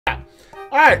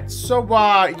Alright, so,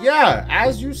 yeah,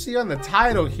 as you see on the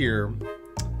title here,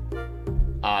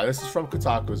 this is from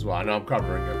Kotaku as well. I know I'm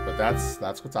covering it, but that's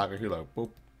Kotaku. Here, look,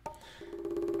 boop.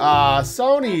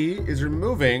 Sony is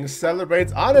removing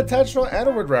Celebrate's unintentional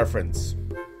N-word reference.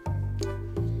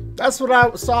 That's what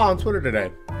I saw on Twitter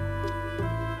today.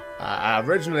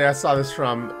 Originally, I saw this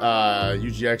from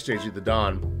UGXJG The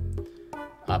Dawn.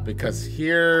 Because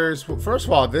here's... First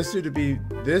of all, this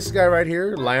guy right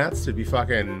here, Lance, to be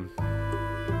fucking...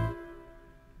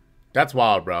 That's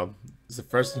wild, bro. It's the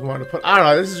first thing I want to put... I don't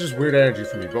know, this is just weird energy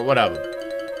for me, but whatever.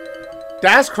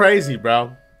 That's crazy,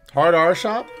 bro. Hard R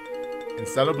Shop and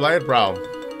CezrDaPleazr, bro.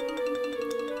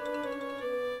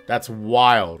 That's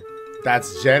wild.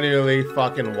 That's genuinely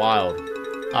fucking wild.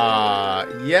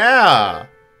 Yeah.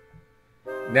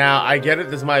 Now, I get it,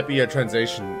 this might be a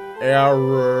translation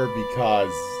error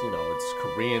because, you know, it's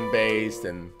Korean-based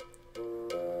and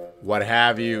what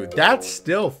have you. That's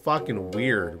still fucking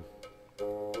weird.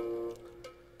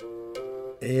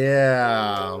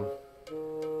 Yeah.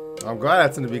 I'm glad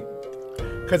that's gonna be...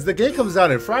 Because the game comes out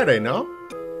on Friday, no?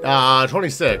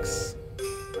 26.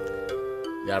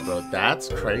 Yeah, bro, that's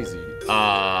crazy.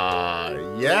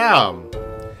 Yeah.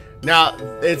 Now,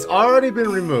 it's already been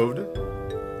removed.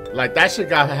 Like, that shit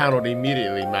got handled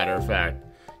immediately, matter of fact.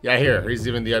 Yeah, here's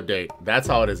even the update. That's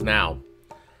how it is now.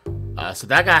 So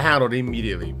that got handled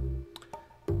immediately.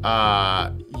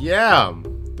 Yeah.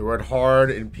 The word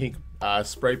hard in pink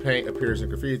spray paint appears in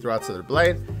graffiti throughout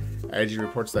CezrDaPleazr. IG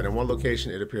reports that in one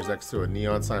location, it appears next to a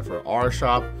neon sign for an R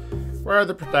shop, where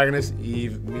the protagonist,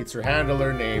 Eve, meets her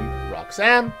handler named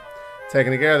Roxanne.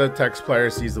 Taken together, the text player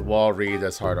sees the wall read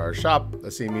as hard R shop,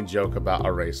 a seeming joke about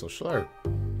a racial slur.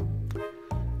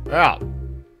 Yeah.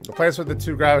 The place with the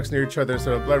two graphics near each other,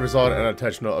 so the blood resulted in an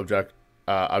intentional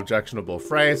objectionable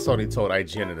phrase. Sony told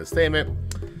IGN in a statement.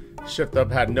 Shift Up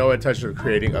had no intention of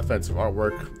creating offensive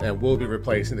artwork and will be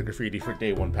replacing the graffiti for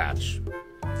day one patch.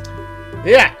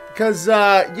 Yeah, because,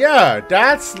 yeah,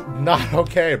 that's not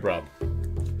okay, bro.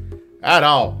 At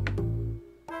all.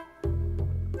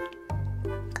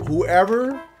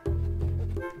 Whoever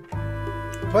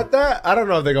put that, I don't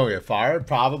know if they're going to get fired.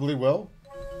 Probably will.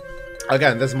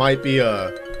 Again, this might be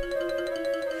a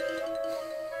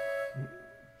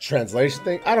translation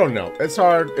thing. I don't know. It's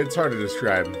hard to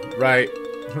describe, right?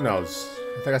 Who knows?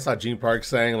 I think I saw Gene Park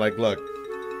saying, like, look.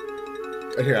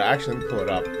 Here, actually, let me pull it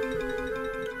up.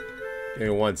 Give me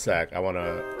one sec. I want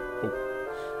to...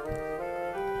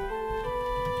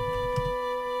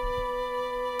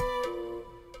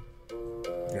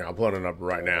 Yeah, I'll pull it up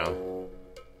right now.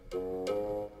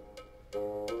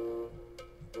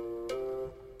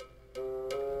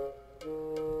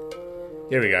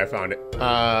 Here we go, I found it.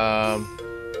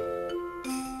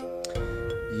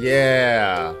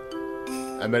 Yeah.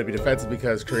 I meant to be defensive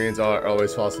because Koreans are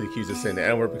always falsely accused of saying the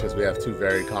N-word because we have two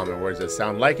very common words that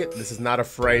sound like it. This is not a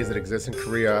phrase that exists in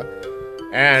Korea.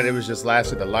 And it was just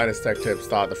last year that Linus Tech Tips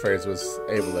thought the phrase was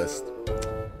ableist.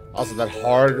 Also, that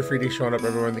hard graffiti showing up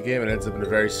everywhere in the game and ends up in a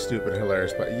very stupid,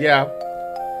 hilarious, but yeah.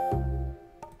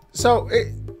 So,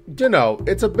 you know,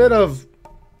 it's a bit of...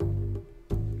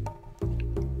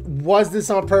 Was this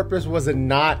on purpose? Was it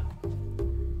not?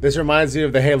 This reminds me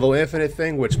of the Halo Infinite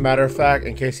thing, which, matter of fact,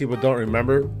 in case people don't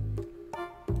remember,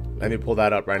 let me pull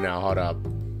that up right now. Hold up.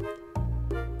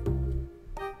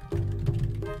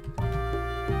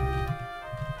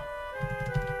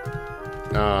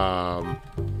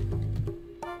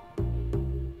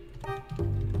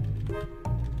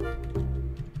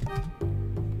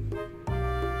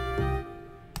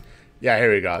 Yeah,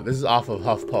 here we go. This is off of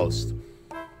HuffPost.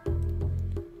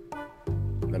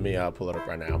 Let me pull it up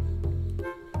right now.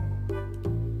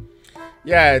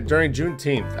 Yeah, during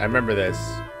Juneteenth, I remember this.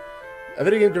 A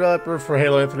video game developer for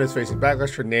Halo Infinite is facing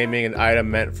backlash for naming an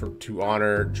item meant to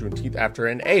honor Juneteenth after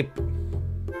an ape.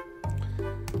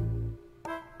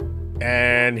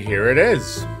 And here it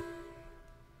is.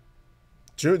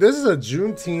 This is a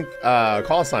Juneteenth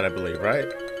call sign, I believe, right?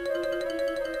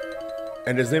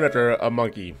 And it's named after a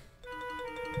monkey.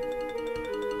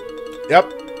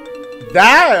 Yep.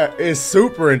 That is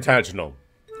super intentional.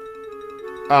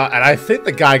 And I think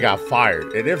the guy got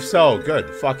fired. And if so, good.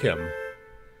 Fuck him.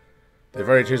 They've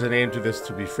already changed the name to this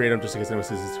to be Freedom just in case anyone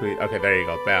sees this tweet. Okay, there you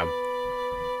go. Bam.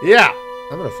 Yeah.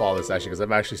 I'm gonna follow this actually because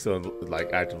I'm actually still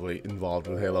like actively involved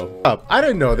with Halo. I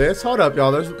didn't know this. Hold up,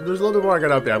 y'all. There's a little bit more I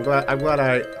got up there. I'm glad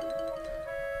I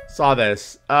saw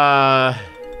this.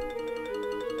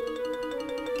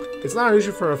 It's not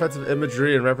unusual for offensive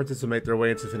imagery and references to make their way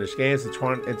into finished games. In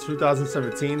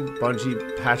 2017,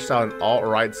 Bungie patched out an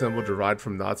alt-right symbol derived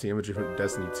from Nazi imagery from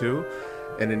Destiny 2.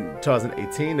 And in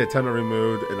 2018, Nintendo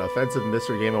removed an offensive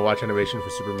Mr. Game & Watch animation for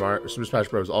Super Smash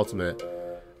Bros. Ultimate.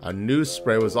 A new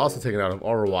spray was also taken out of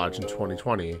Overwatch in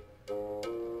 2020.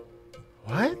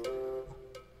 What?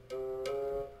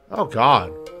 Oh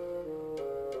god.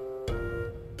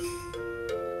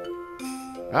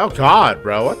 Oh god,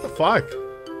 bro, what the fuck?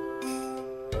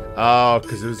 Oh,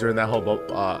 because it was during that whole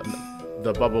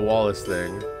the Bubba Wallace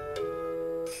thing.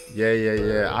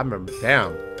 Yeah. I remember.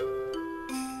 Damn.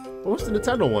 What was the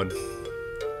Nintendo one?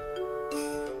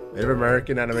 Native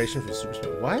American animation for Super Smash.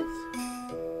 What?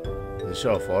 Did they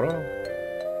show a photo?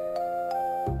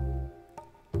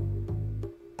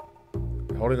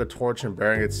 Holding a torch and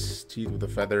baring its teeth with a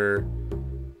feather.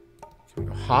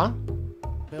 Huh?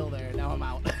 Bill there. Now I'm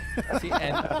out. See,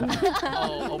 and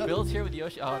oh, Bill's here with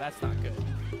Yoshi. Oh, that's not good.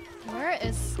 Where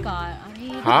is Scott? I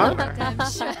mean, Huh? damn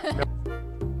shit.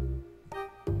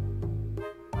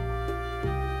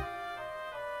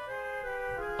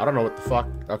 I don't know what the fuck.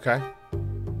 Okay.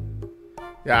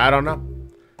 Yeah, I don't know.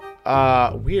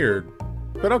 Weird.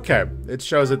 But okay. It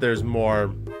shows that there's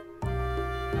more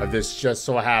of this just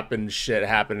so happened shit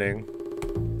happening.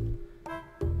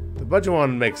 The budget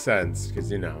one makes sense,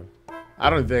 because, you know, I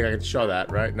don't think I can show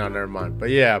that, right? No, never mind. But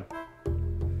yeah.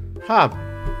 Huh.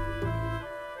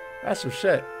 That's some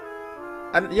shit.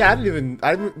 Yeah, I didn't even.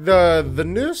 The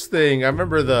news thing. I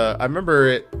remember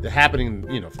it happening.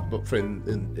 You know,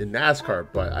 in NASCAR,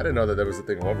 but I didn't know that there was a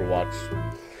thing in Overwatch.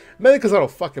 Mainly because I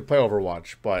don't fucking play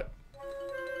Overwatch, but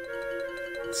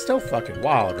it's still fucking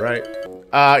wild, right?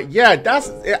 Yeah,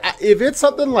 that's if it's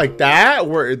something like that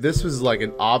where this was like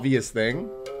an obvious thing.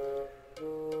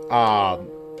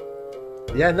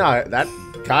 Yeah, no, that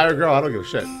guy or girl, I don't give a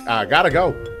shit. Gotta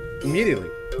go immediately.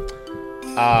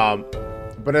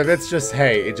 But if it's just,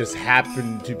 hey, it just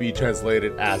happened to be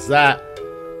translated as that,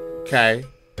 okay,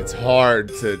 it's hard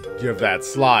to give that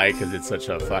slide because it's such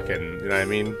a fucking, you know what I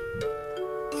mean?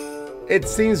 It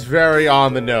seems very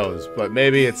on the nose, but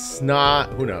maybe it's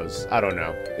not, who knows? I don't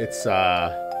know. It's,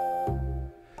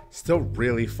 still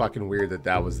really fucking weird that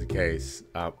that was the case.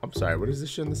 I'm sorry, what does this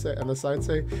shit on the side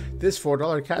say? This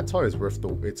 $4 cat toy is worth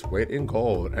its weight in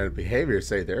gold, and behavior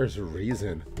say there's a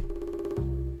reason.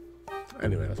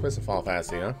 Anyway, let's play some Final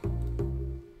Fantasy, huh?